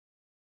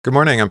Good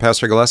morning. I'm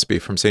Pastor Gillespie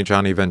from St.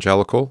 John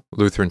Evangelical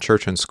Lutheran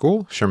Church and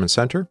School, Sherman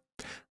Center,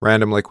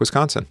 Random Lake,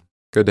 Wisconsin.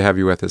 Good to have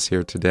you with us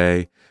here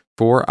today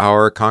for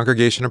our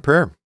Congregation of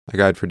Prayer, a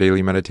guide for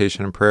daily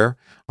meditation and prayer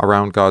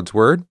around God's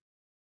Word.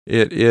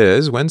 It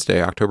is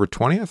Wednesday, October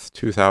 20th,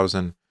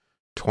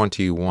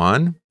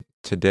 2021.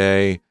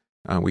 Today,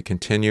 we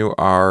continue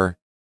our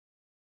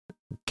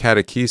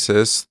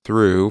catechesis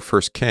through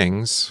 1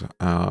 Kings,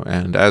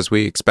 and as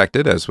we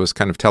expected, as was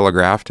kind of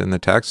telegraphed in the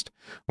text,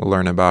 we'll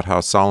learn about how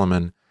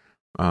Solomon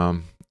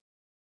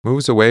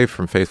moves away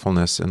from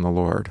faithfulness in the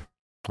Lord.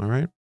 All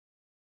right.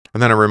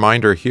 And then a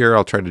reminder here,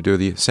 I'll try to do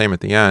the same at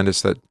the end,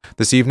 is that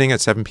this evening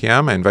at 7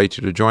 p.m., I invite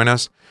you to join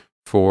us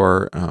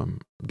for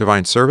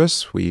divine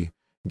service. We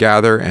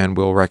gather and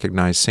we'll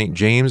recognize St.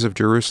 James of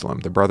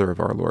Jerusalem, the brother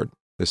of our Lord,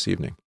 this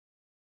evening.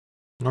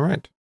 All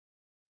right.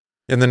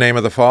 In the name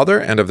of the Father,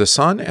 and of the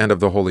Son, and of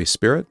the Holy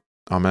Spirit.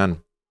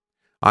 Amen.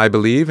 I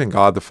believe in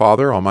God the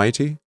Father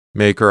Almighty,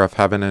 maker of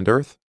heaven and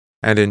earth,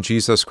 and in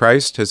Jesus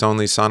Christ, his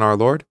only Son, our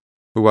Lord,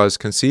 who was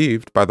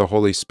conceived by the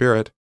Holy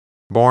Spirit,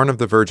 born of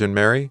the Virgin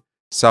Mary,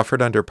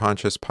 suffered under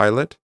Pontius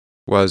Pilate,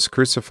 was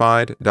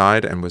crucified,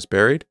 died, and was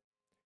buried.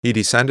 He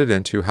descended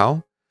into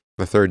hell.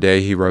 The third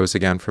day he rose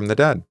again from the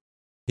dead.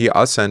 He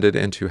ascended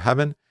into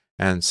heaven,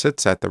 and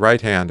sits at the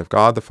right hand of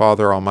God the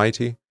Father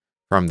Almighty.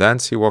 From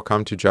thence he will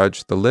come to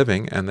judge the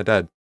living and the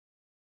dead.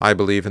 I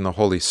believe in the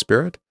Holy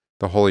Spirit,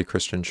 the holy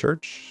Christian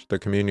Church, the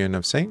communion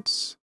of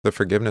saints, the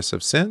forgiveness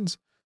of sins,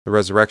 the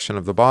resurrection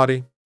of the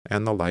body,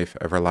 and the life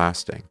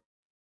everlasting.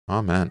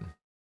 Amen.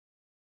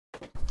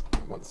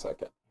 1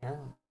 second here.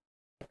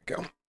 There we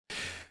go.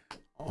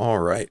 All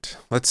right.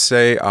 Let's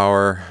say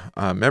our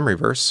memory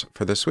verse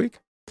for this week.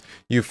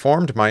 You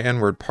formed my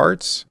inward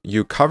parts.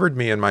 You covered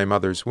me in my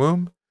mother's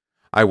womb.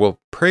 I will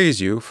praise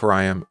you, for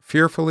I am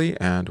fearfully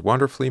and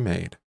wonderfully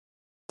made.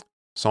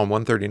 Psalm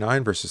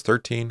 139, verses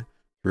 13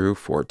 through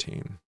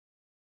 14.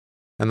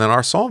 And then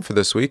our psalm for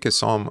this week is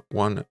Psalm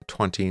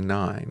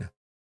 129.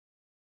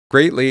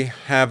 Greatly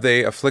have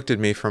they afflicted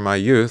me from my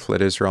youth, let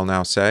Israel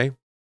now say.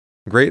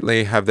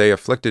 Greatly have they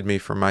afflicted me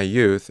from my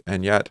youth,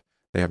 and yet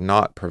they have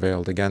not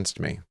prevailed against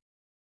me.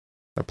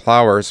 The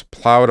plowers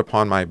plowed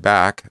upon my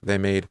back, they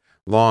made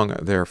long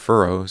their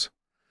furrows.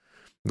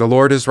 The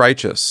Lord is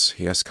righteous,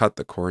 he has cut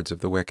the cords of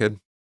the wicked.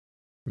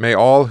 May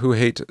all who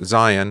hate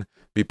Zion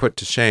be put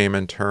to shame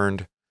and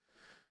turned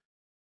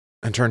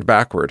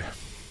backward.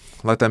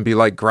 Let them be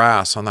like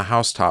grass on the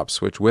housetops,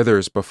 which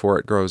withers before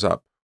it grows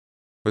up,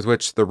 with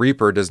which the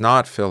reaper does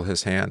not fill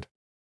his hand,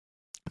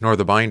 nor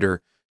the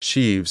binder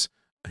sheaves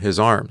his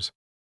arms.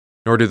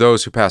 Nor do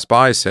those who pass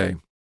by say,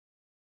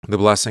 the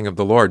blessing of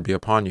the Lord be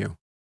upon you.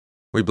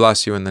 We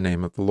bless you in the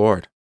name of the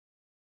Lord.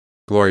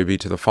 Glory be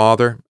to the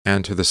Father,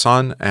 and to the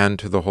Son, and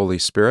to the Holy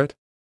Spirit,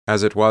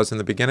 as it was in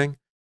the beginning,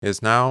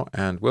 is now,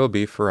 and will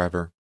be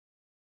forever.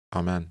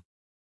 Amen.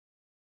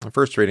 The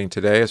first reading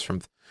today is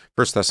from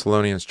 1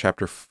 Thessalonians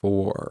chapter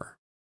 4.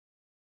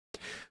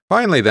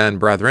 Finally then,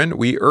 brethren,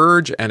 we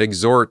urge and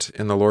exhort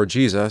in the Lord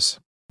Jesus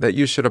that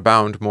you should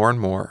abound more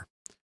and more,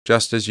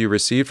 just as you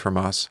received from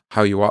us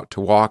how you ought to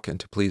walk and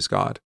to please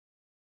God.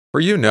 For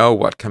you know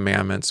what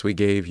commandments we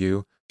gave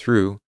you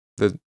through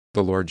the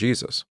Lord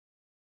Jesus.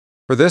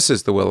 For this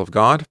is the will of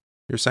God,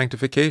 your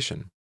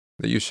sanctification,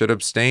 that you should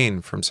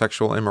abstain from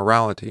sexual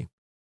immorality,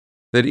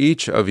 that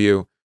each of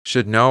you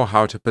should know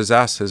how to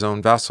possess his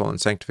own vessel in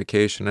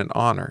sanctification and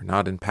honor,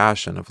 not in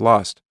passion of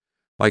lust,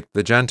 like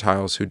the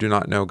Gentiles who do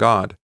not know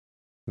God,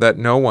 that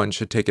no one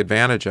should take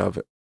advantage of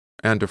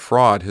and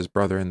defraud his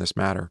brother in this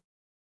matter.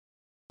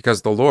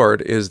 Because the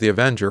Lord is the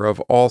avenger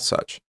of all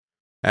such,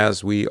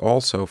 as we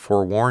also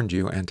forewarned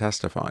you and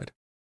testified.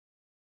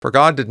 For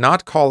God did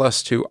not call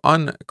us to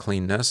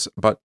uncleanness,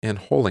 but in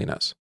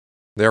holiness.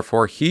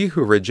 Therefore he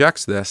who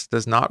rejects this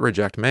does not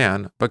reject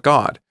man, but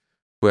God,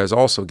 who has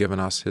also given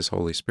us his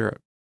Holy Spirit.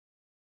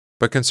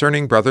 But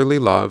concerning brotherly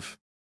love,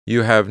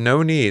 you have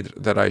no need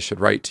that I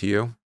should write to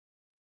you,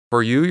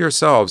 for you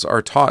yourselves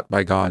are taught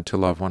by God to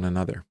love one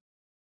another.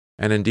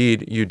 And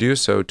indeed you do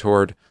so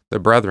toward the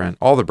brethren,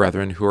 all the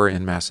brethren who are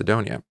in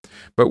Macedonia.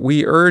 But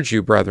we urge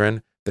you,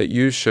 brethren, that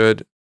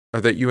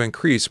you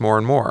increase more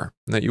and more,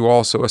 and that you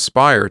also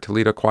aspire to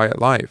lead a quiet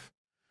life,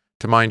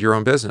 to mind your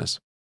own business,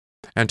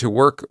 and to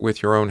work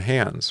with your own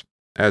hands,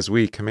 as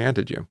we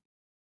commanded you,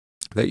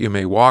 that you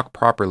may walk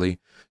properly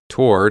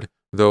toward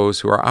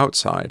those who are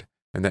outside,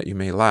 and that you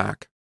may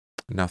lack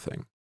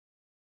nothing.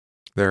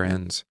 There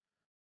ends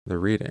the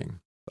reading.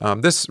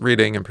 This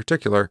reading in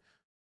particular,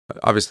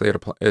 obviously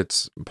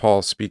it's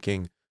Paul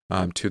speaking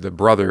to the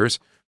brothers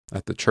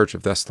at the Church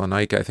of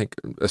Thessalonica, I think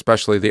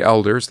especially the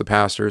elders, the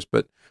pastors,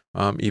 but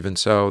even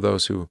so,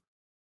 those who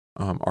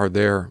are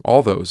there,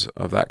 all those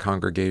of that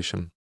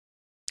congregation.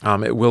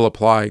 It will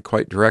apply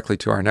quite directly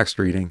to our next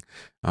reading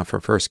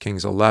from 1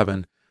 Kings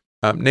 11,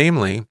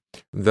 namely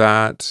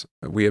that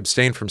we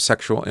abstain from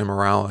sexual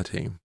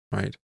immorality,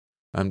 right,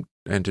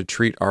 and to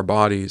treat our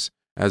bodies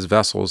as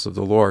vessels of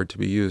the Lord to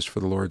be used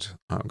for the Lord's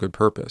good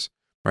purpose,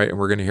 right? And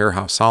we're going to hear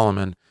how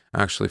Solomon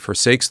actually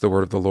forsakes the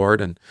word of the Lord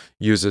and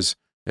uses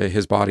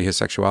his body, his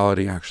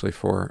sexuality, actually,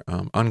 for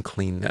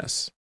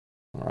uncleanness.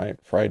 All right,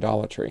 for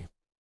idolatry.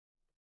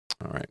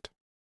 All right.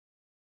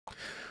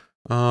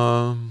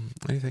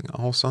 Anything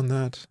else on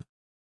that?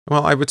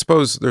 Well, I would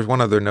suppose there's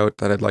one other note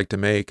that I'd like to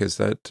make is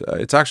that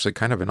it's actually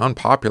kind of an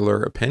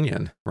unpopular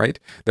opinion, right?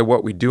 That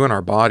what we do in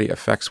our body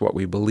affects what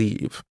we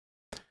believe.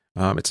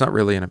 It's not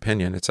really an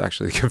opinion. It's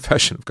actually a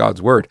confession of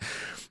God's word.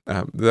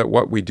 That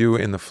what we do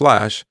in the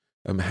flesh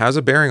has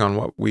a bearing on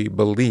what we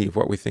believe,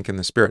 what we think in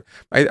the spirit.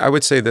 I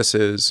would say this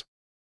has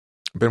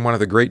been one of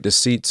the great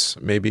deceits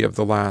maybe of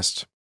the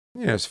last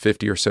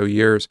 50 or so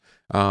years,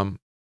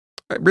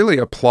 really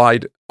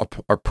applied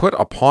or put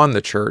upon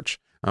the church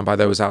by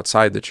those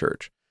outside the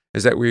church,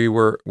 is that we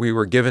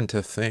were given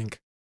to think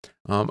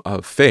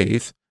of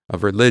faith,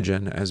 of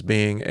religion, as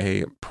being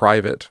a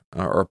private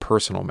or a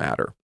personal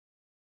matter.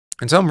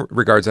 In some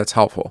regards, that's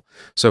helpful.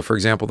 So, for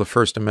example, the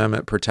First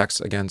Amendment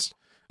protects against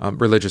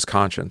religious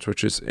conscience,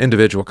 which is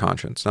individual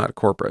conscience, not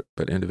corporate,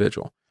 but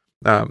individual.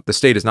 The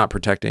state is not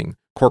protecting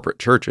corporate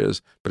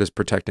churches, but is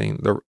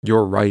protecting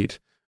your right.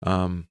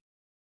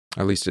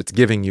 At least it's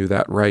giving you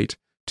that right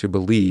to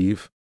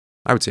believe.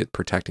 I would say it's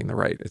protecting the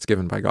right. It's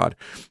given by God.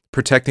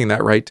 Protecting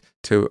that right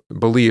to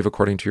believe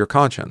according to your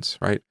conscience,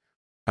 right?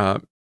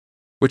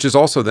 Which is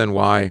also then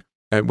why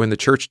when the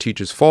church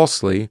teaches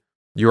falsely,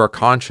 your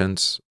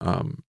conscience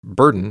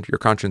burdened, your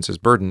conscience is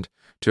burdened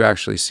to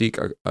actually seek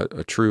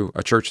a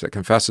church that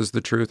confesses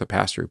the truth, a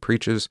pastor who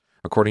preaches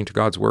according to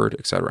God's word,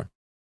 etc.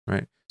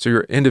 Right? So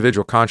your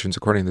individual conscience,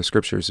 according to the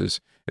scriptures, is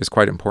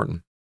quite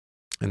important.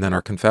 And then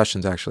our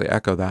confessions actually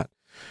echo that.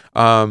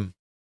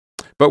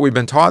 But we've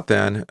been taught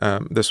then,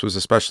 this was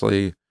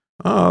especially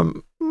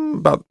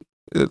about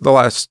the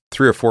last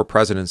 3 or 4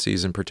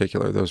 presidencies in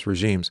particular, those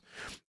regimes,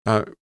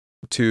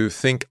 to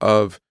think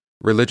of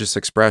religious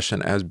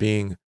expression as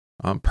being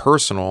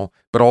personal,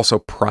 but also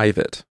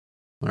private,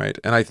 right?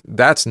 And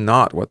that's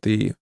not what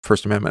the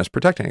First Amendment is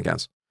protecting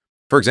against.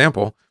 For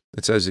example,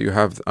 it says that you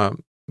have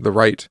the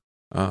right,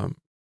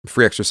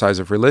 free exercise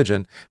of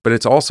religion, but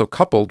it's also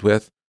coupled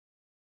with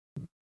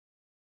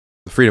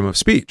the freedom of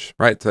speech,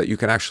 right? That you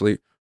can actually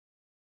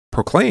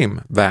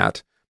proclaim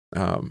that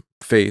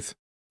faith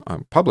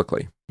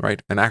publicly,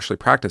 right? And actually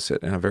practice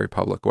it in a very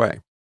public way.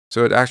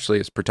 So it actually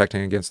is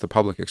protecting against the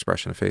public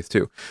expression of faith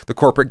too. The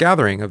corporate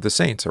gathering of the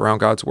saints around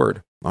God's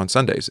word on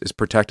Sundays is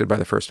protected by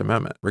the First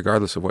Amendment,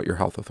 regardless of what your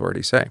health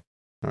authorities say.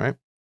 All right.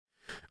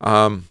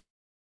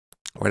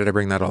 Why did I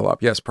bring that all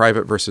up? Yes,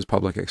 private versus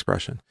public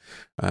expression.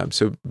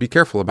 So be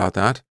careful about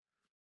that.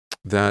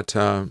 That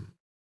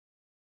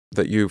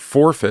you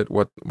forfeit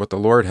what the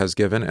Lord has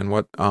given and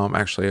what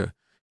actually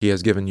He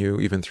has given you,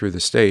 even through the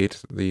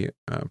state, the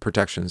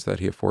protections that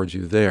He affords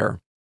you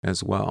there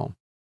as well.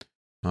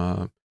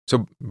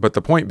 But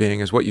the point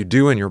being is what you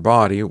do in your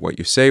body, what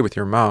you say with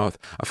your mouth,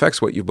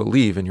 affects what you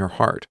believe in your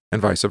heart,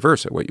 and vice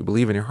versa. What you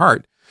believe in your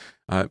heart,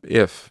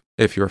 if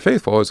you're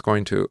faithful, is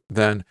going to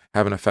then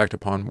have an effect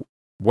upon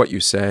what you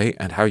say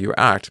and how you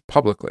act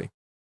publicly,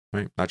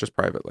 right? Not just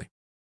privately.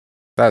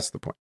 That's the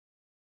point.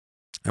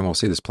 And we'll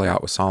see this play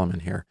out with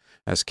Solomon here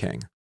as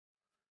king.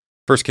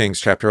 1 Kings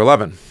chapter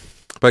 11.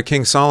 But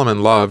King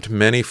Solomon loved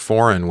many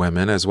foreign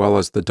women, as well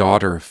as the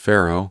daughter of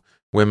Pharaoh,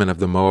 women of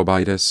the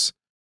Moabites,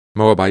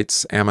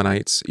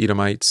 Ammonites,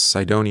 Edomites,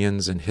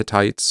 Sidonians, and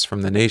Hittites,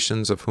 from the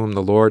nations of whom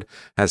the Lord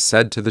has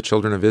said to the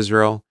children of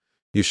Israel,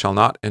 You shall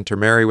not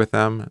intermarry with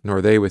them,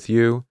 nor they with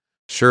you.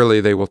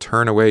 Surely they will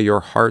turn away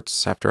your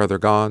hearts after other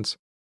gods,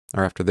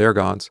 or after their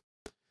gods.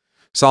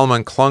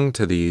 Solomon clung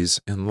to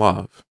these in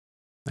love,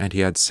 and he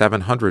had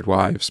 700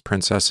 wives,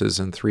 princesses,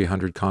 and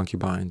 300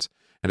 concubines,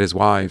 and his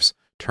wives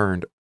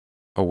turned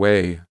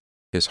away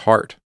his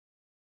heart.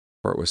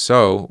 For it was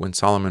so, when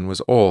Solomon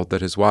was old,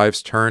 that his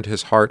wives turned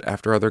his heart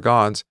after other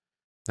gods,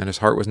 and his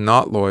heart was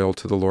not loyal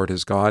to the Lord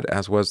his God,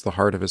 as was the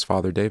heart of his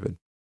father David.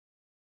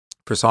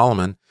 For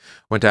Solomon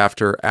went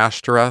after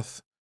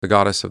Ashtoreth, the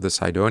goddess of the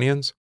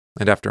Sidonians,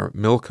 and after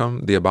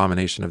Milcom, the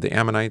abomination of the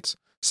Ammonites.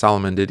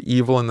 Solomon did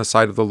evil in the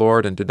sight of the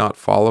Lord, and did not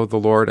follow the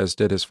Lord, as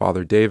did his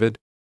father David.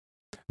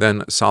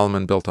 Then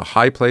Solomon built a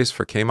high place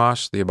for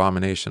Chemosh, the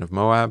abomination of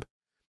Moab,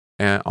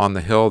 and on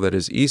the hill that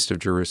is east of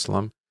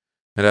Jerusalem,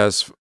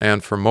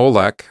 and for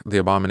Molech, the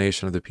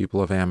abomination of the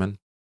people of Ammon.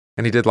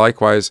 And he did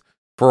likewise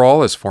for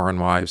all his foreign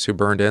wives, who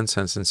burned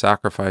incense and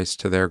sacrificed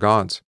to their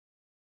gods.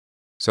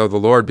 So the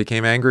Lord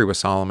became angry with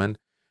Solomon,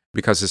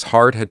 because his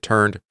heart had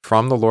turned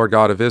from the Lord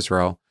God of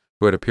Israel,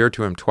 who had appeared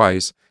to him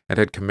twice, and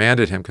had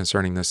commanded him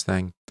concerning this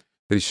thing,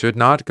 that he should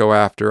not go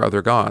after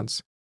other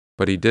gods.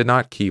 But he did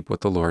not keep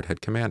what the Lord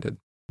had commanded.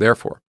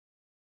 Therefore,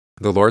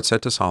 the Lord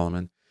said to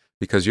Solomon,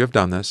 Because you have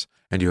done this,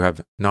 and you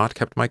have not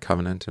kept my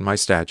covenant and my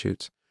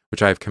statutes,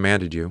 which I have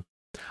commanded you,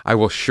 I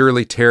will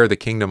surely tear the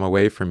kingdom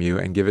away from you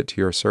and give it to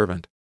your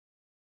servant.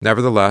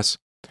 Nevertheless,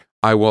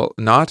 I will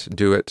not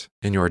do it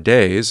in your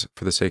days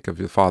for the sake of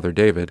your father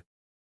David.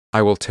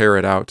 I will tear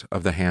it out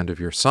of the hand of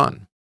your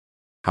son.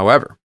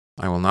 However,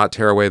 I will not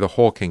tear away the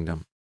whole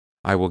kingdom.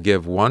 I will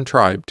give one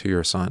tribe to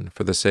your son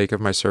for the sake of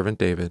my servant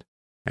David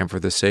and for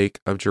the sake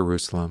of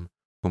Jerusalem,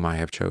 whom I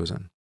have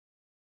chosen.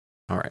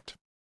 All right.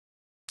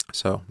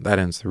 So that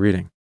ends the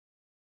reading.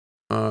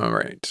 All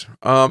right.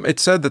 It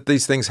said that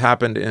these things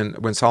happened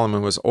when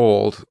Solomon was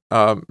old.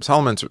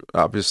 Solomon's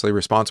obviously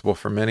responsible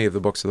for many of the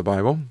books of the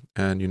Bible,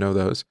 and you know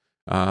those.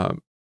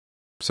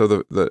 So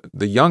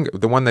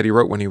the one that he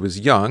wrote when he was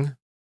young,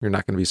 you're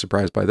not going to be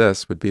surprised by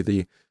this, would be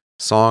the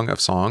Song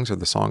of Songs or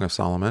the Song of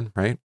Solomon,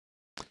 right?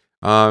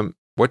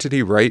 What did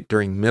he write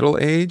during middle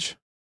age?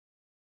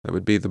 That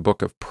would be the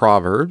book of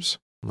Proverbs,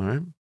 all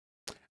right?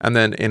 And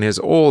then in his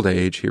old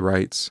age, he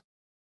writes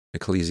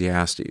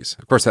Ecclesiastes.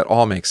 Of course, that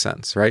all makes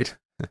sense, right?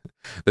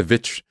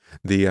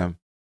 the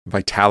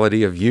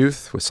vitality of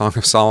youth with Song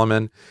of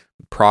Solomon,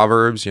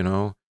 Proverbs,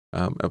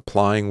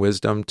 applying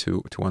wisdom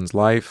to one's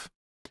life,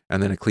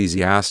 and then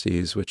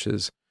Ecclesiastes, which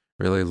is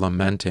really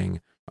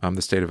lamenting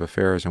the state of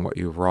affairs and what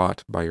you've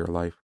wrought by your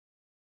life,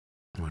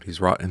 what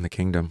he's wrought in the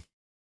kingdom.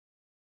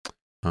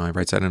 He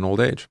writes that in old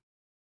age.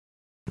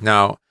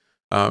 Now,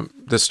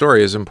 this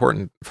story is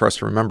important for us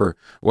to remember.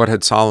 What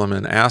had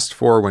Solomon asked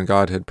for when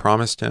God had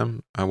promised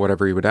him?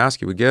 Whatever he would ask,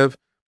 he would give.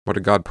 What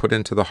did God put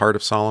into the heart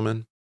of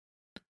Solomon?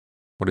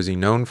 What is he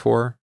known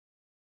for?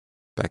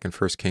 Back in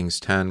 1 Kings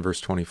 10, verse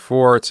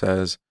 24, it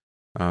says,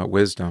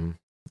 wisdom.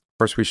 Of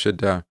course, we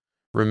should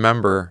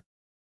remember,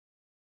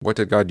 what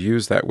did God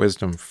use that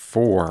wisdom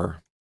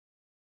for?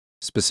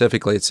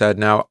 Specifically, it said,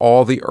 now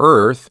all the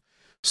earth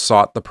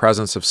sought the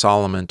presence of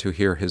Solomon to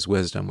hear his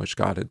wisdom, which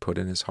God had put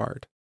in his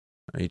heart.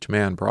 Each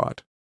man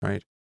brought,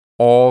 right?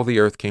 All the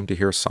earth came to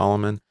hear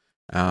Solomon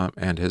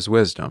and his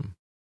wisdom,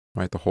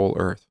 right? The whole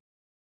earth.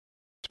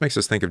 This makes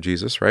us think of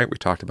Jesus, right? We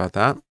talked about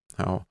that,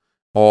 how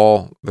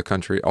all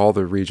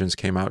the regions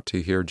came out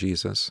to hear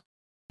Jesus.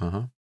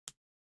 But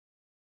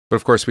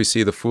of course, we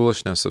see the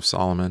foolishness of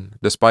Solomon.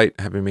 Despite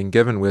having been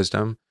given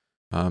wisdom,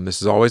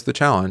 this is always the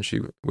challenge.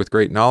 With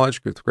great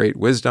knowledge, with great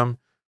wisdom,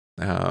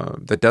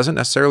 that doesn't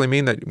necessarily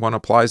mean that one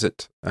applies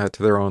it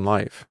to their own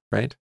life,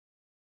 right?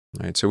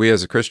 Right. So we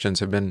as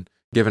Christians have been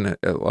given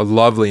a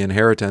lovely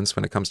inheritance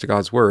when it comes to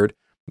God's word.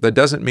 That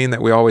doesn't mean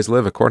that we always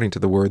live according to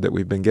the word that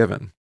we've been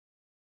given.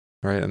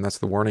 Right? And that's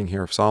the warning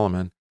here of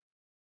Solomon.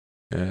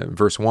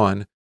 Verse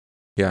 1,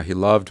 he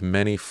loved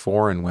many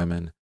foreign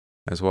women,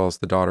 as well as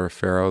the daughter of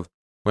Pharaoh,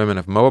 women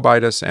of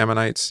Moabites,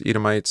 Ammonites,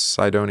 Edomites,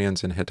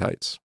 Sidonians, and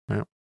Hittites.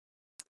 Right?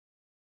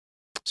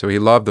 So he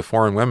loved the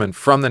foreign women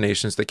from the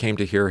nations that came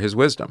to hear his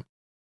wisdom.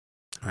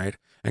 Right?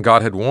 And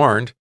God had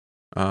warned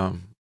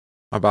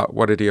about,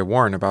 what did he have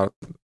warned about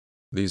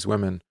these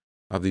women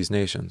of these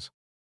nations?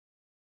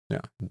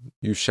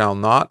 You shall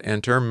not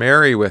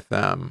intermarry with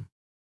them,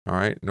 all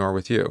right, nor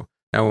with you.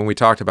 Now, when we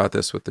talked about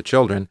this with the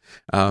children,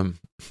 one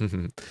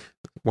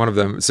of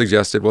them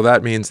suggested, well,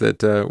 that means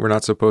that we're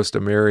not supposed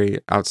to marry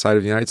outside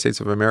of the United States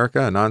of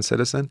America, a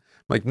non-citizen. I'm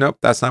like, nope,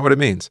 that's not what it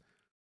means.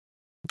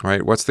 All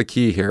right, what's the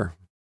key here?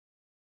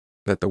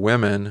 That the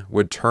women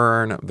would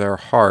turn their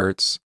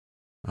hearts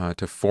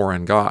to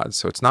foreign gods.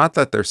 So it's not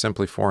that they're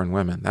simply foreign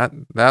women.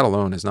 That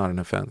alone is not an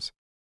offense,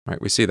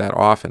 right? We see that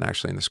often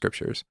actually in the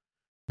scriptures.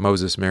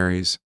 Moses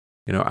marries,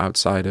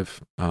 outside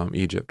of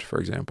Egypt, for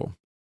example.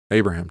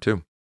 Abraham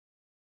too.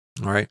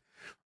 All right.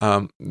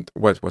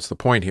 What's the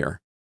point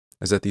here?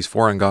 Is that these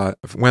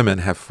women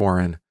have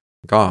foreign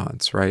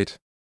gods, right?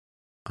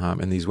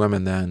 And these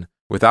women then,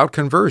 without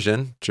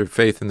conversion to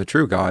faith in the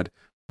true God,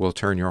 will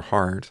turn your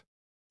heart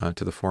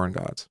to the foreign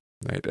gods,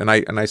 right? And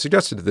I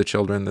suggested to the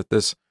children that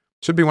this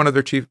should be one of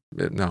their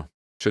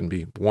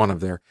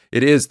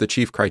it is the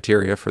chief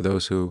criteria for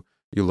those who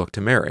you look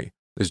to marry,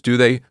 is do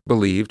they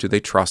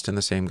trust in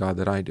the same God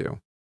that I do?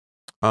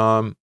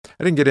 I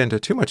didn't get into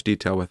too much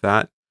detail with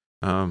that,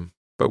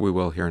 but we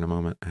will here in a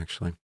moment,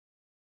 actually.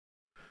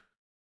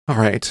 All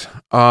right.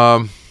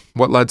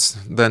 What led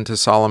then to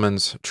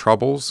Solomon's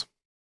troubles?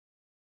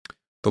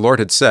 The Lord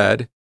had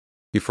said,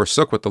 he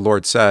forsook what the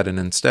Lord said, and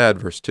instead,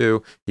 verse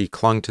 2, he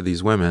clung to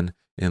these women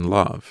in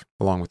love,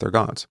 along with their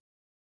gods.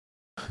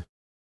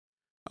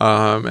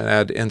 And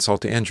add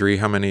insult to injury,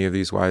 how many of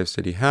these wives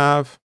did he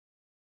have?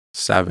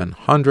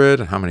 700.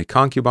 And how many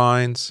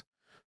concubines?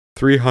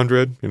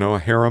 300, a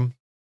harem.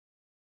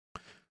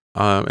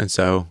 And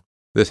so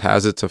this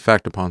has its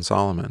effect upon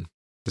Solomon.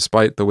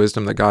 Despite the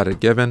wisdom that God had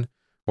given,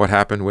 what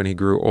happened when he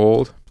grew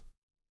old?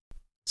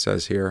 It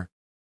says here,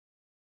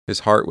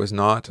 his heart was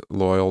not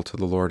loyal to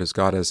the Lord as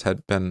God as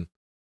had been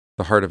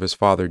the heart of his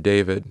father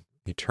David.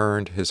 He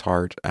turned his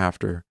heart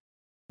after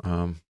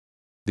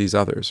these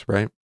others,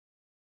 right?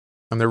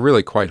 And they're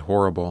really quite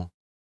horrible.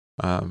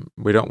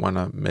 We don't want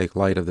to make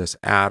light of this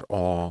at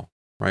all,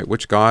 right?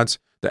 Which gods?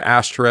 The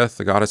Ashtoreth,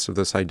 the goddess of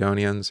the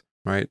Sidonians,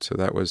 right? So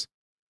that was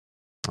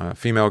a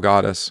female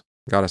goddess,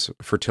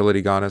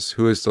 fertility goddess,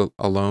 who is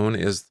alone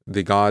is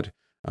the God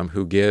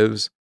who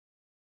gives.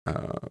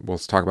 We'll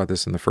talk about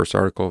this in the first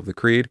article of the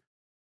Creed.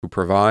 Who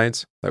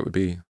provides? That would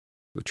be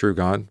the true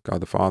God,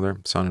 God the Father,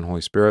 Son, and Holy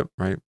Spirit,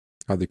 right?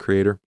 God the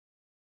Creator.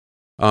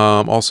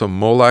 Also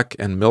Molech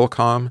and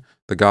Milcom,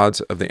 the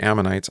gods of the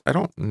Ammonites. I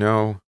don't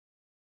know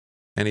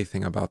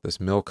anything about this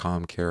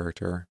Milcom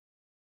character,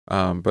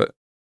 but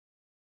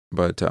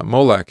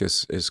Molech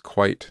is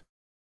quite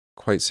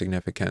quite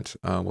significant.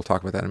 We'll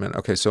talk about that in a minute.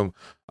 Okay, so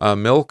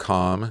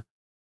Milcom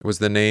was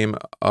the name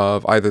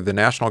of either the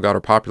national god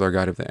or popular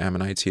god of the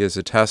Ammonites. He is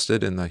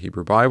attested in the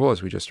Hebrew Bible,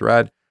 as we just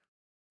read.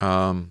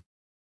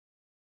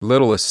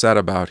 Little is said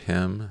about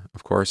him,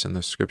 of course, in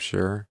the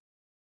scripture.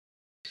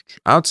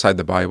 Outside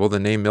the Bible, the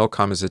name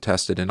Milcom is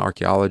attested in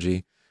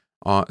archaeology,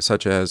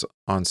 such as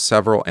on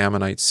several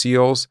Ammonite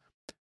seals,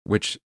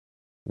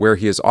 where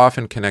he is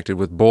often connected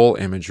with bull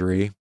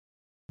imagery.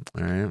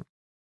 All right.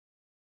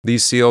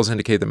 These seals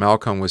indicate that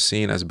Milcom was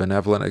seen as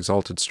benevolent,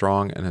 exalted,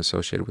 strong, and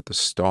associated with the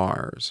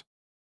stars.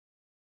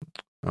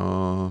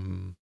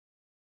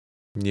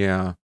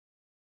 Yeah.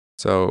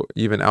 So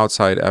even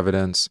outside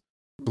evidence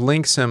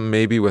links him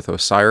maybe with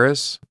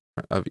Osiris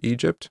of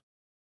Egypt.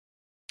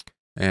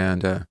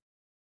 And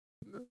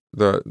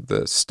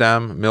the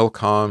stem,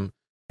 Milcom,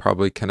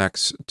 probably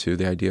connects to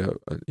the idea,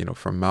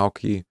 from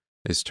Malki,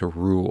 is to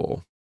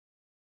rule.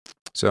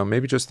 So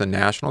maybe just the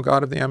national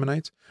god of the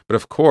Ammonites. But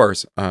of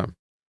course,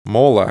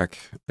 Molech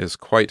is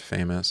quite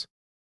famous.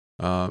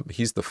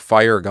 He's the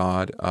fire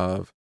god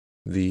of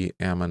the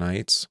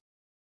Ammonites.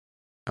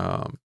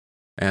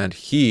 And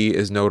he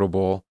is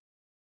notable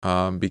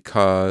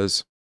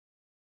because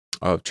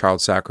of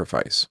child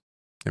sacrifice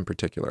in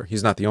particular.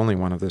 He's not the only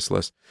one of this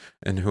list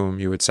in whom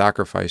you would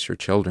sacrifice your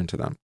children to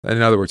them.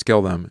 In other words,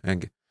 kill them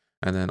and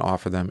then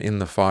offer them in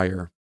the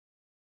fire.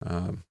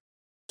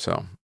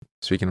 So,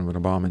 speaking of an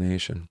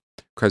abomination.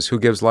 Because who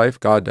gives life?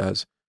 God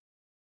does,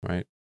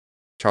 right?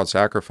 Child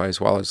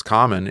sacrifice, while it's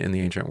common in the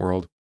ancient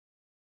world,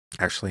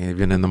 actually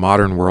even in the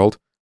modern world,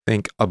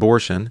 think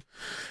abortion,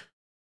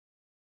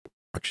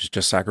 which is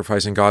just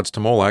sacrificing gods to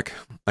Molech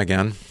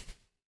again.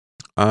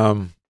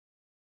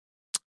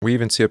 We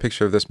even see a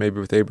picture of this maybe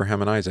with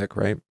Abraham and Isaac,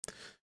 right?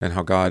 And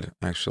how God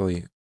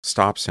actually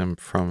stops him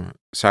from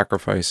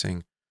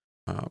sacrificing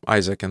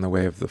Isaac in the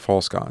way of the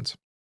false gods.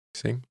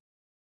 See?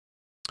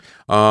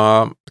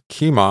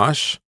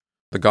 Chemosh,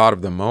 the god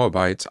of the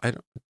Moabites. I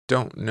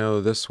don't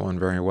know this one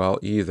very well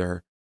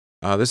either.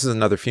 This is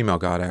another female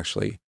god,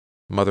 actually.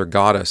 Mother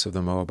goddess of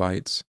the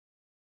Moabites.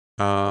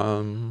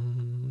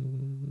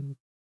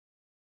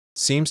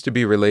 Seems to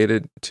be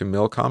related to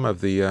Milcom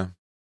of the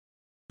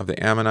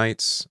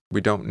Ammonites.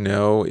 We don't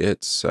know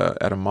its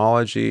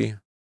etymology.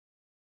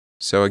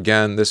 So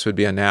again, this would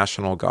be a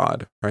national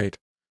god, right?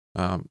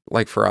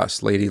 Like for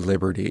us, Lady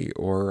Liberty,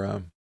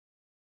 or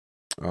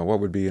what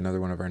would be another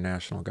one of our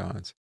national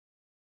gods?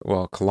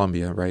 Well,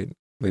 Columbia, right?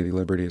 Lady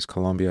Liberty is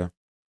Columbia.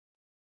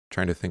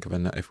 Trying to think of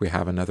if we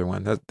have another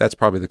one. That's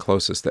probably the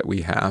closest that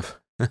we have.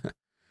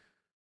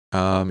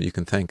 You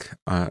can thank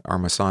our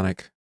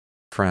Masonic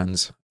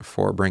friends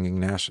for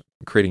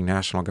creating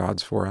national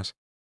gods for us.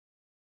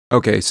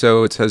 Okay,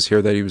 so it says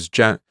here that he was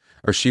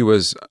she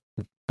was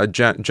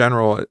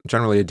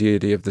generally a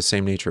deity of the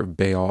same nature of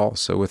Baal.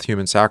 So with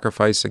human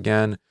sacrifice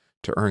again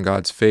to earn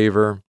God's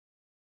favor,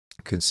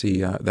 you can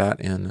see that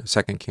in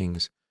 2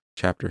 Kings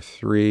chapter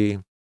 3.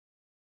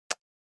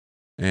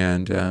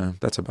 And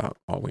that's about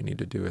all we need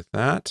to do with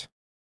that.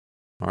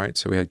 All right,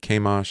 so we had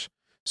Chemosh.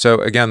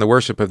 So again, the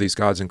worship of these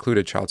gods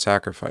included child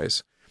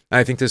sacrifice. And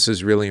I think this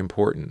is really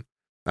important.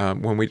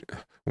 When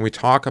we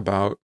talk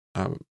about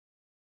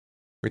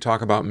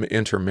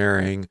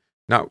intermarrying,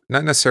 not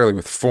necessarily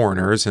with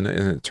foreigners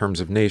in terms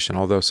of nation,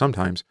 although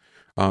sometimes,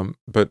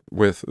 but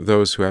with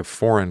those who have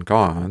foreign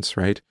gods,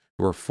 right,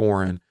 who are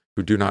foreign,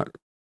 who do not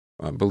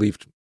believe,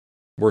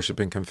 worship,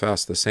 and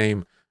confess the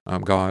same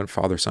God,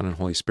 Father, Son, and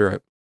Holy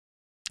Spirit.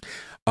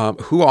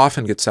 Who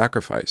often gets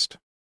sacrificed?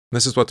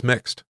 This is what's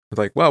mixed. It's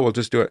like, well, we'll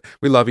just do it.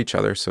 We love each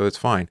other, so it's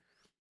fine.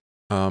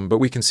 But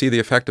we can see the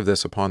effect of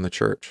this upon the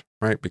church,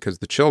 right? Because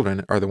the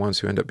children are the ones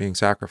who end up being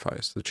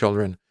sacrificed. The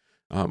children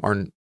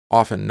are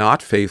often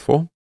not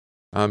faithful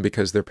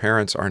because their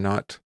parents are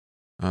not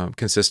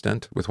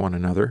consistent with one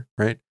another,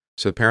 right?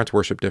 So the parents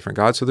worship different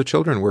gods, so the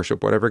children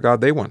worship whatever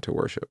god they want to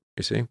worship,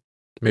 you see?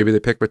 Maybe they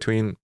pick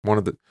between one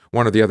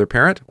or the other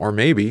parent, or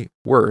maybe,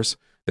 worse,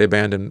 they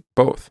abandon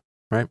both,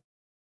 right?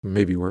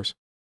 Maybe worse.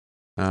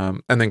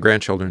 And then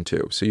grandchildren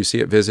too. So you see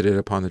it visited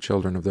upon the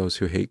children of those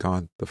who hate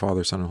God, the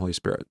Father, Son, and Holy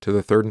Spirit, to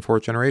the third and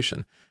fourth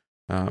generation,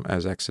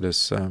 as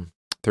Exodus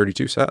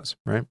 32 says,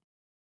 right?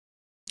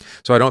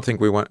 So I don't think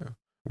we want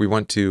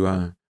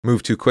to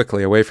move too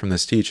quickly away from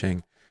this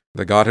teaching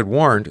that God had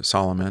warned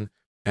Solomon,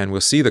 and we'll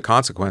see the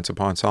consequence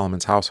upon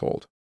Solomon's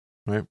household,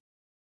 right?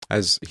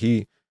 As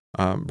he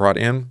brought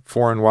in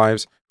foreign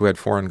wives who had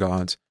foreign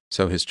gods,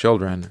 so his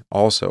children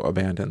also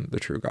abandoned the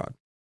true God.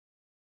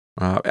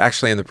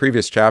 Actually, in the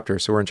previous chapter,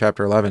 so we're in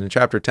chapter 11, in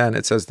chapter 10,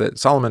 it says that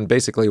Solomon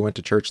basically went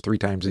to church 3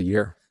 times a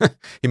year.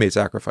 He made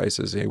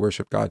sacrifices. He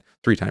worshiped God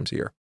 3 times a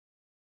year.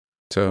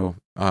 So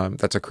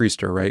that's a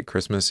Creaster, right?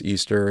 Christmas,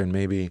 Easter, and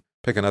maybe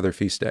pick another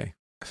feast day,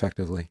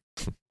 effectively.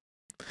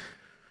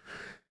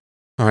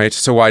 All right,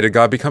 so why did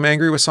God become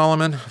angry with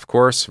Solomon? Of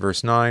course,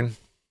 verse 9,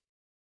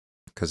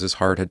 because his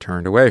heart had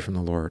turned away from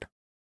the Lord.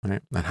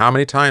 Right? And how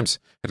many times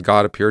had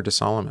God appeared to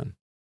Solomon?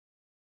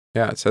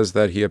 Yeah, it says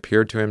that he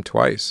appeared to him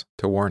twice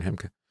to warn him,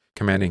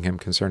 commanding him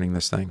concerning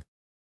this thing.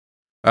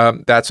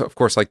 That's, of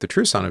course, like the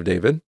true son of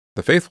David,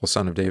 the faithful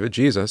son of David,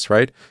 Jesus,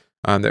 right?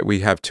 That we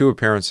have two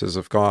appearances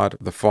of God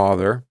the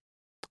Father,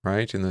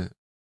 right? In the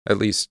at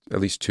least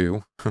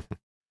two,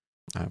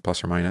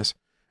 plus or minus,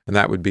 and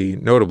that would be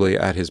notably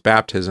at his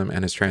baptism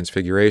and his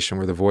transfiguration,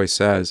 where the voice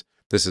says,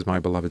 "This is my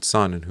beloved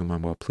Son, in whom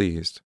I'm well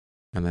pleased."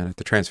 And then at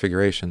the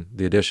transfiguration,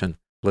 the addition,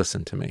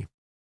 "Listen to me,"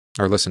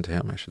 or listen to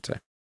him, I should say.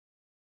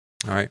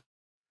 All right.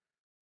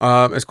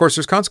 Of course,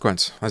 there's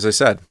consequence, as I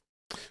said.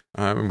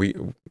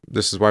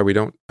 This is why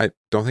I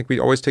don't think we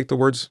always take the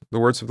words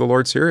of the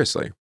Lord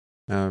seriously,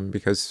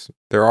 because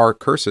there are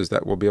curses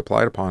that will be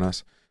applied upon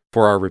us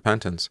for our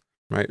repentance,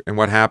 right? And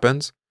what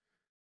happens?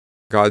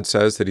 God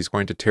says that he's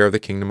going to tear the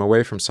kingdom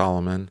away from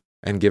Solomon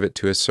and give it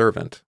to his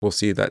servant. We'll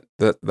see that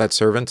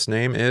servant's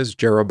name is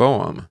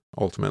Jeroboam,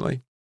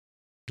 ultimately,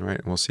 right?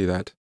 And we'll see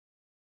that.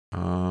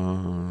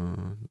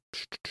 We'll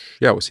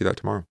see that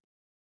tomorrow,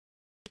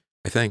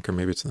 I think, or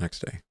maybe it's the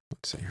next day.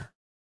 Let's see here.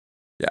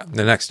 Yeah,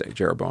 the next day,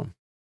 Jeroboam.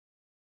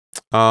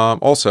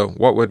 Also,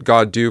 what would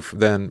God do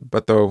then,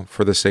 but though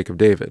for the sake of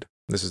David?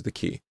 This is the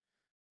key.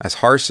 As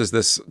harsh as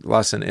this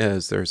lesson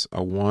is, there's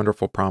a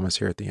wonderful promise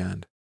here at the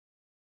end.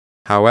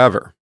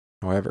 However,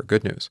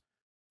 good news,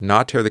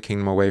 not tear the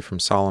kingdom away in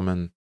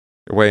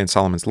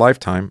Solomon's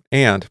lifetime,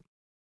 and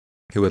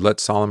he would let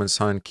Solomon's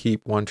son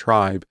keep one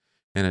tribe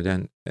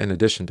in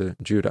addition to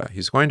Judah.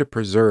 He's going to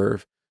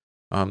preserve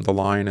the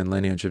line and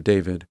lineage of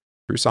David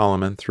through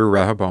Solomon, through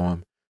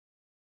Rehoboam,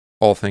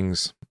 all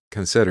things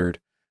considered,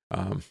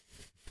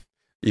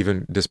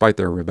 even despite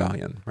their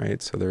rebellion,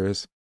 right? So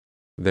there's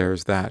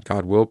that.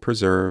 God will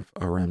preserve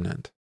a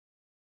remnant.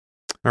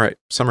 All right,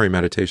 summary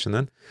meditation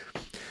then.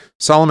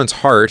 Solomon's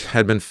heart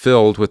had been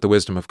filled with the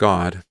wisdom of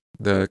God.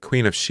 The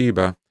Queen of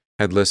Sheba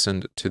had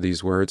listened to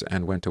these words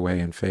and went away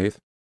in faith.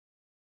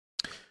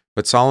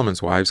 But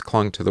Solomon's wives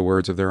clung to the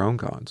words of their own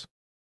gods.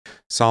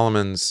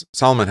 Solomon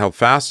held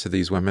fast to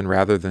these women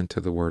rather than to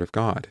the word of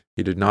God.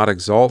 He did not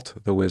exalt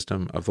the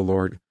wisdom of the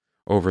Lord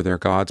over their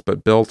gods,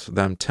 but built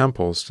them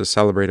temples to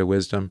celebrate a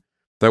wisdom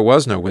that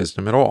was no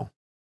wisdom at all.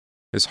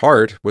 His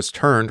heart was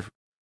turned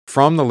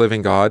from the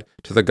living God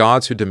to the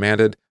gods who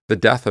demanded the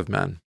death of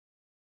men.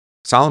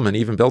 Solomon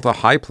even built a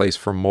high place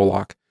for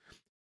Moloch,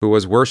 who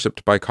was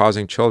worshipped by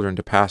causing children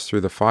to pass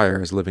through the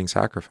fire as living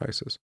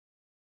sacrifices.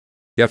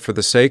 Yet for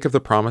the sake of the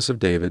promise of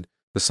David,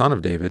 the son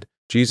of David,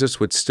 Jesus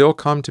would still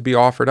come to be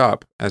offered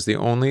up as the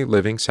only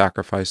living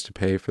sacrifice to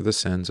pay for the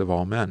sins of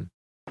all men.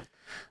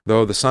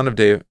 Through the son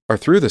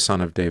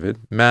of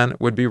David, men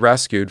would be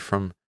rescued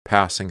from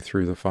passing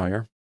through the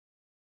fire.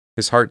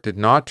 His heart did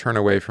not turn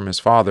away from his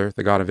father,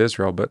 the God of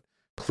Israel, but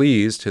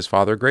pleased his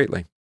father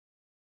greatly.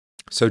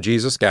 So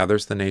Jesus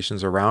gathers the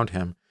nations around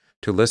him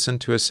to listen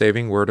to his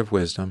saving word of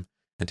wisdom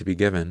and to be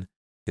given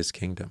his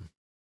kingdom.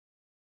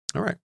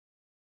 All right.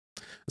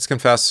 Let's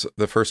confess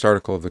the first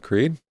article of the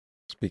Creed,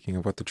 speaking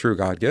of what the true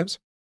God gives.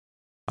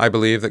 I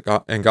believe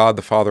that in God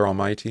the Father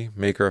Almighty,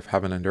 maker of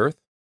heaven and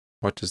earth.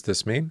 What does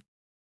this mean?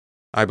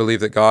 I believe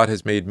that God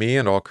has made me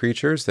and all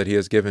creatures, that he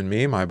has given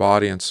me my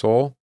body and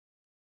soul,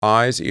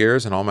 eyes,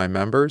 ears, and all my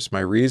members, my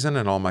reason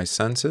and all my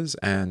senses,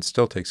 and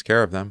still takes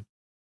care of them.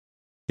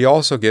 He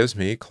also gives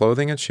me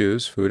clothing and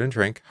shoes, food and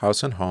drink,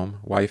 house and home,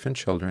 wife and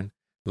children,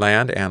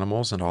 land,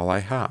 animals, and all I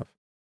have.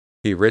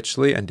 He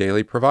richly and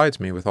daily provides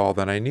me with all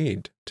that I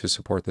need to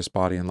support this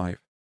body and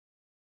life.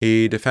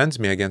 He defends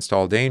me against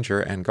all danger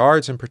and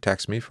guards and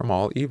protects me from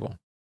all evil.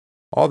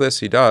 All this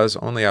he does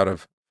only out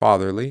of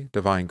fatherly,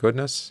 divine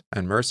goodness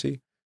and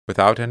mercy,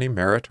 without any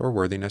merit or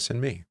worthiness in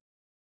me.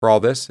 For all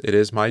this, it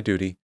is my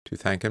duty to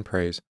thank and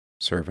praise,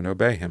 serve and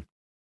obey him.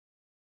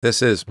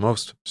 This is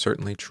most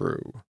certainly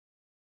true.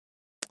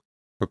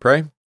 We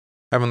pray.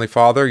 Heavenly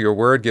Father, your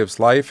word gives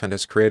life and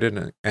has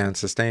created and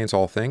sustains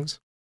all things.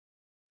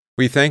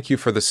 We thank you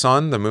for the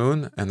sun, the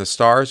moon, and the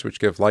stars which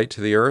give light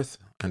to the earth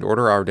and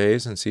order our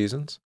days and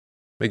seasons.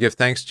 We give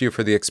thanks to you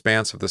for the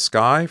expanse of the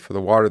sky, for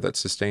the water that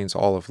sustains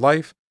all of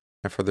life,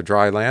 and for the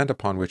dry land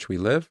upon which we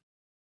live.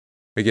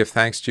 We give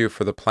thanks to you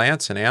for the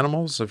plants and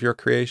animals of your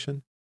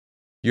creation.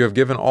 You have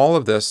given all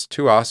of this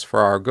to us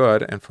for our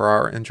good and for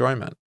our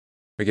enjoyment.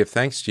 We give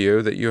thanks to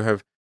you that you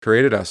have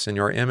created us in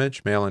your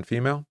image, male and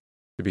female,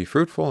 to be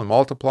fruitful and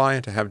multiply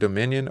and to have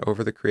dominion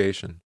over the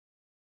creation.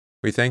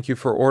 We thank you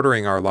for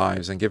ordering our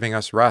lives and giving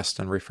us rest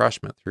and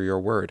refreshment through your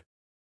word.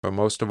 But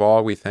most of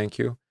all, we thank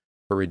you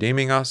for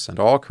redeeming us and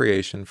all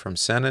creation from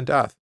sin and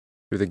death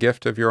through the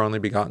gift of your only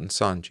begotten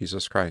Son,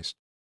 Jesus Christ.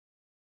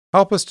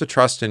 Help us to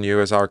trust in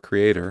you as our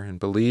Creator and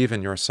believe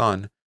in your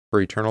Son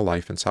for eternal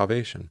life and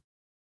salvation.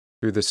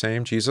 Through the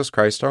same Jesus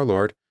Christ our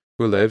Lord,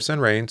 who lives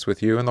and reigns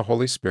with you in the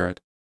Holy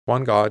Spirit,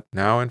 one God,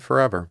 now and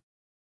forever.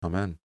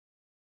 Amen.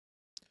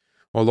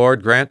 O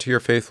Lord, grant to your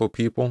faithful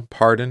people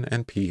pardon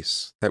and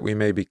peace, that we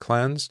may be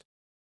cleansed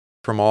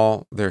from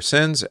all their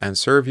sins and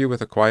serve you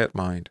with a quiet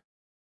mind.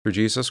 Through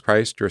Jesus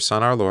Christ, your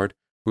Son, our Lord,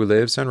 who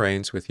lives and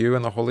reigns with you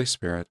in the Holy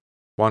Spirit,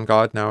 one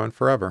God, now and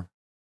forever.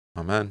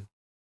 Amen.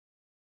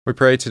 We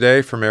pray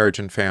today for marriage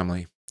and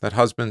family, that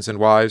husbands and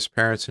wives,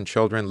 parents and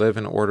children live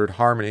in ordered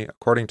harmony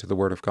according to the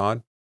Word of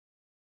God.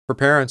 For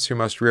parents who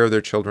must rear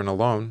their children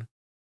alone,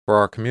 for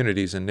our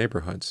communities and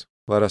neighborhoods.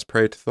 Let us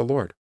pray to the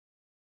Lord.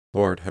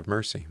 Lord, have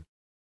mercy.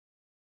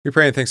 We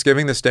pray in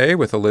thanksgiving this day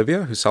with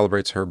Olivia, who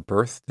celebrates her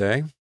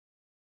birthday.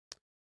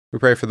 We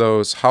pray for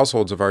those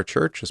households of our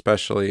church,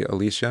 especially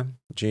Alicia,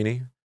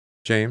 Jeannie,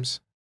 James,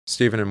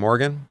 Stephen and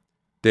Morgan,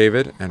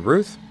 David and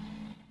Ruth.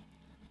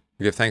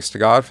 We give thanks to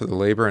God for the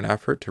labor and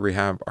effort to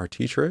rehab our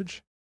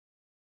teacherage.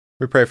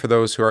 We pray for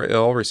those who are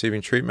ill,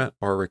 receiving treatment,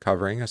 or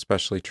recovering,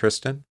 especially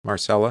Tristan,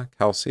 Marcella,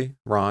 Kelsey,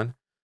 Ron,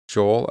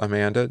 Joel,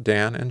 Amanda,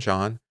 Dan, and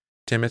John,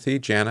 Timothy,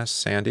 Janice,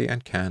 Sandy,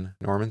 and Ken,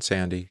 Norman,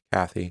 Sandy,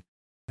 Kathy,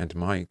 and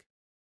Mike.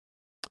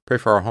 Pray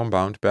for our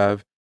homebound,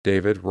 Bev,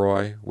 David,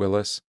 Roy,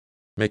 Willis,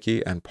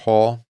 Mickey, and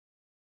Paul.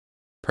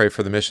 Pray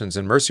for the missions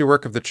and mercy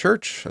work of the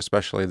church,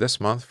 especially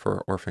this month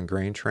for Orphan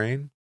Grain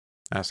Train,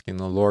 asking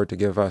the Lord to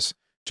give us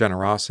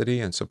generosity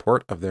and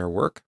support of their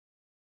work.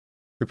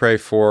 We pray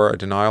for a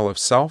denial of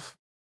self.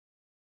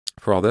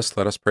 For all this,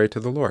 let us pray to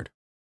the Lord.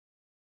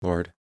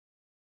 Lord,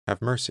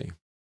 have mercy.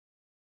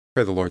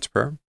 Pray the Lord's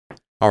Prayer.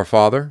 Our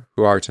Father,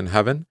 who art in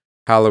heaven,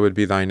 hallowed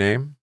be thy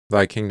name.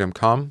 Thy kingdom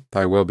come,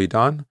 thy will be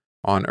done,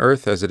 on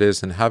earth as it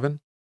is in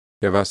heaven.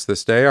 Give us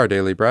this day our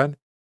daily bread,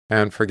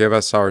 and forgive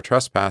us our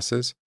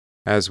trespasses,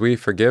 as we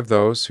forgive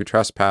those who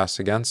trespass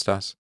against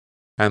us.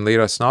 And lead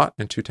us not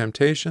into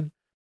temptation,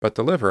 but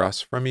deliver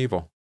us from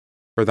evil.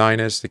 For thine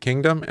is the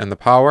kingdom, and the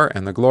power,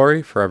 and the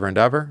glory, forever and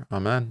ever.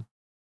 Amen.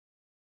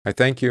 I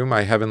thank you,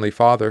 my heavenly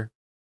Father,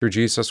 through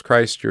Jesus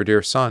Christ, your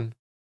dear Son,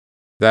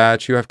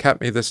 that you have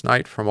kept me this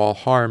night from all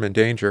harm and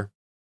danger,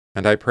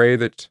 and I pray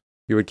that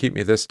you would keep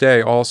me this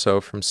day also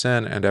from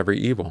sin and every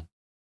evil,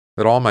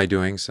 that all my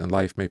doings in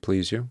life may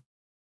please you.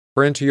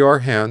 For into your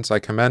hands I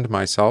commend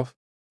myself,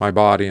 my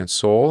body and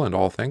soul, and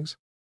all things.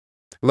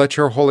 Let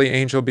your holy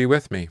angel be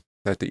with me,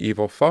 that the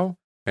evil foe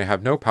may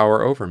have no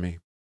power over me.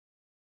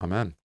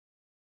 Amen.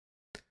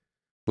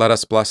 Let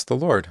us bless the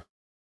Lord.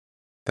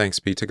 Thanks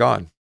be to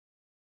God.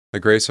 The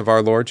grace of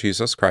our Lord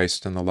Jesus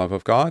Christ, and the love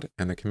of God,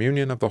 and the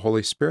communion of the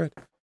Holy Spirit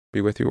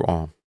be with you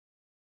all.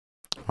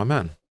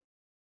 Amen.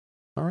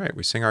 All right,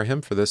 we sing our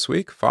hymn for this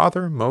week,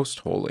 Father Most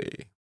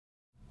Holy.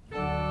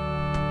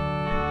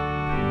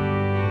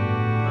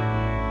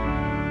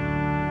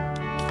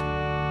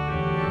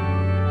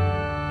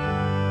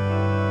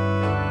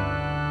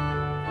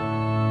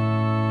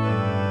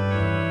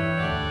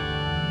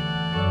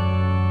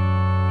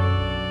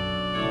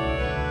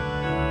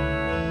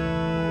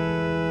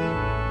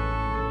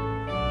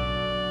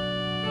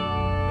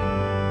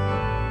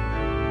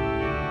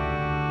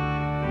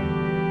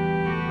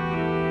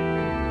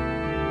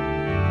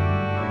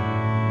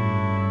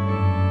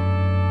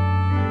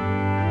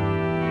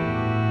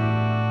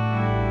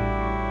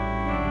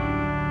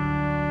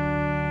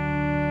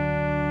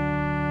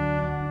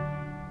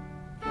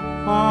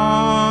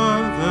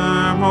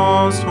 Father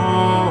most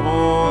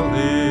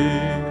holy,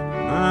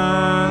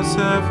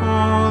 merciful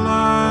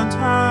and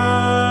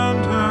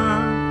tender,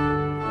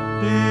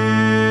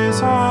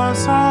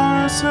 Jesus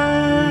our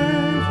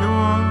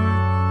Savior,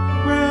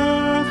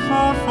 with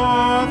the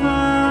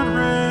Father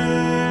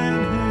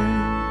reigning,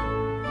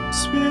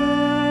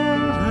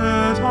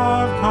 Spirit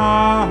of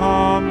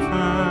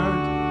comfort,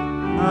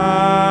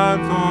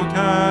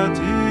 Advocate,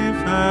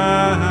 Defender,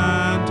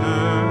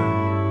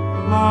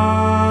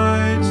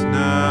 light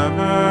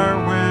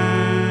never waning.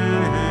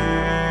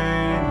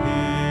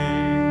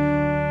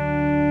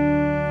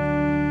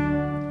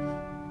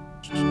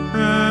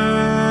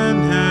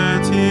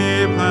 Trinity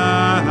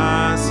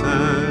blessed,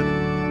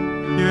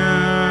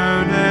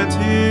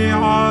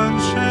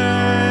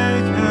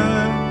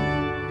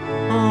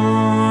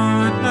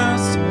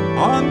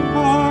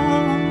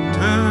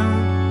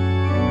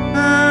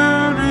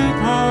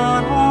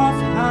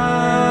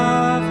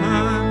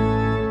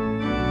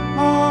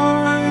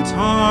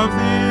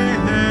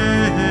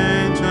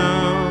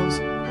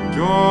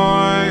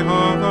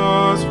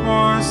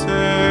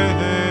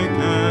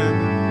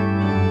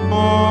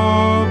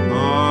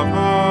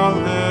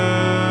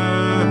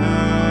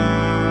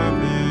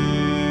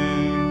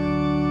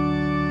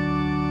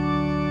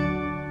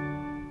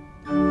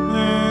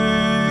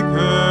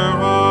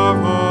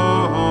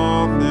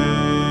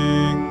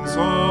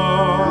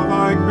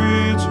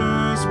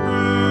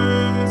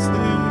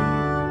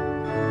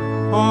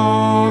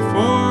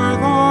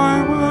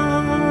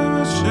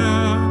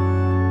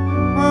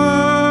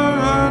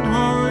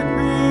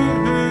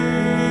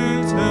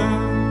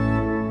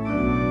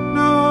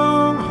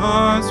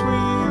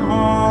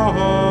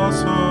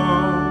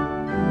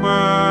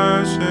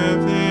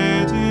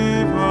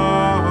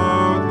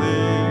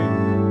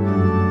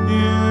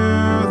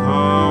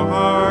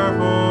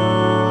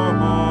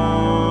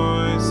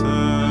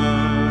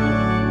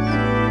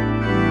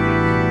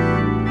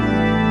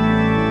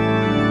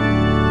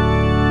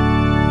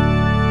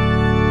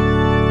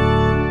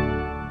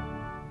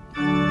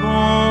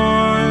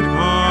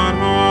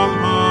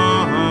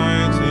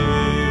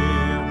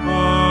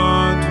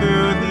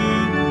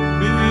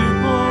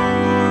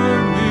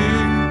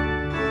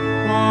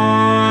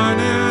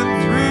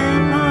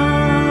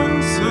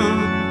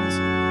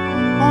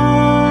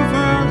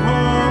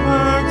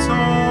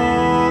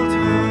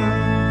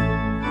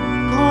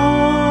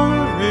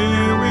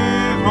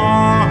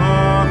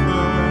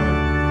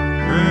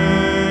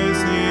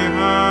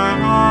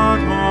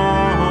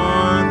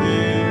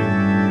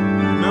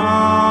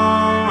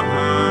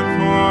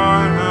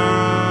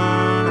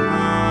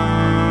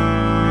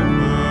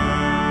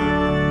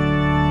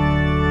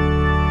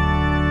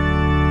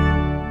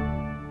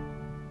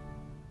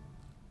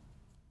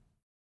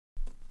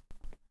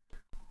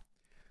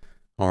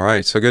 All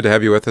right, so good to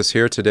have you with us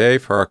here today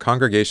for our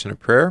Congregation of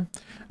Prayer,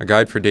 a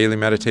guide for daily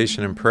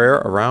meditation and prayer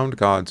around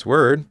God's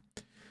Word.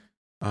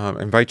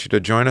 Invite you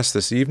to join us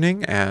this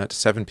evening at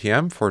 7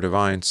 p.m. for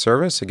divine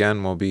service.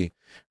 Again, we'll be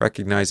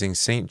recognizing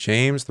St.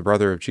 James, the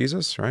brother of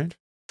Jesus, right?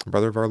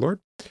 Brother of our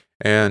Lord.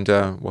 And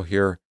we'll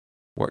hear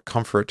what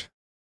comfort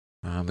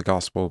the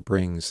gospel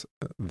brings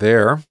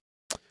there.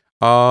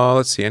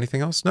 Let's see,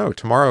 anything else? No,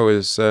 tomorrow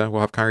is we'll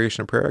have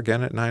Congregation of Prayer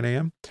again at 9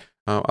 a.m.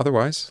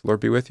 Otherwise,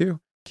 Lord be with you.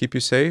 Keep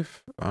you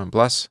safe,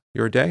 bless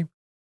your day,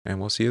 and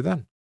we'll see you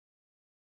then.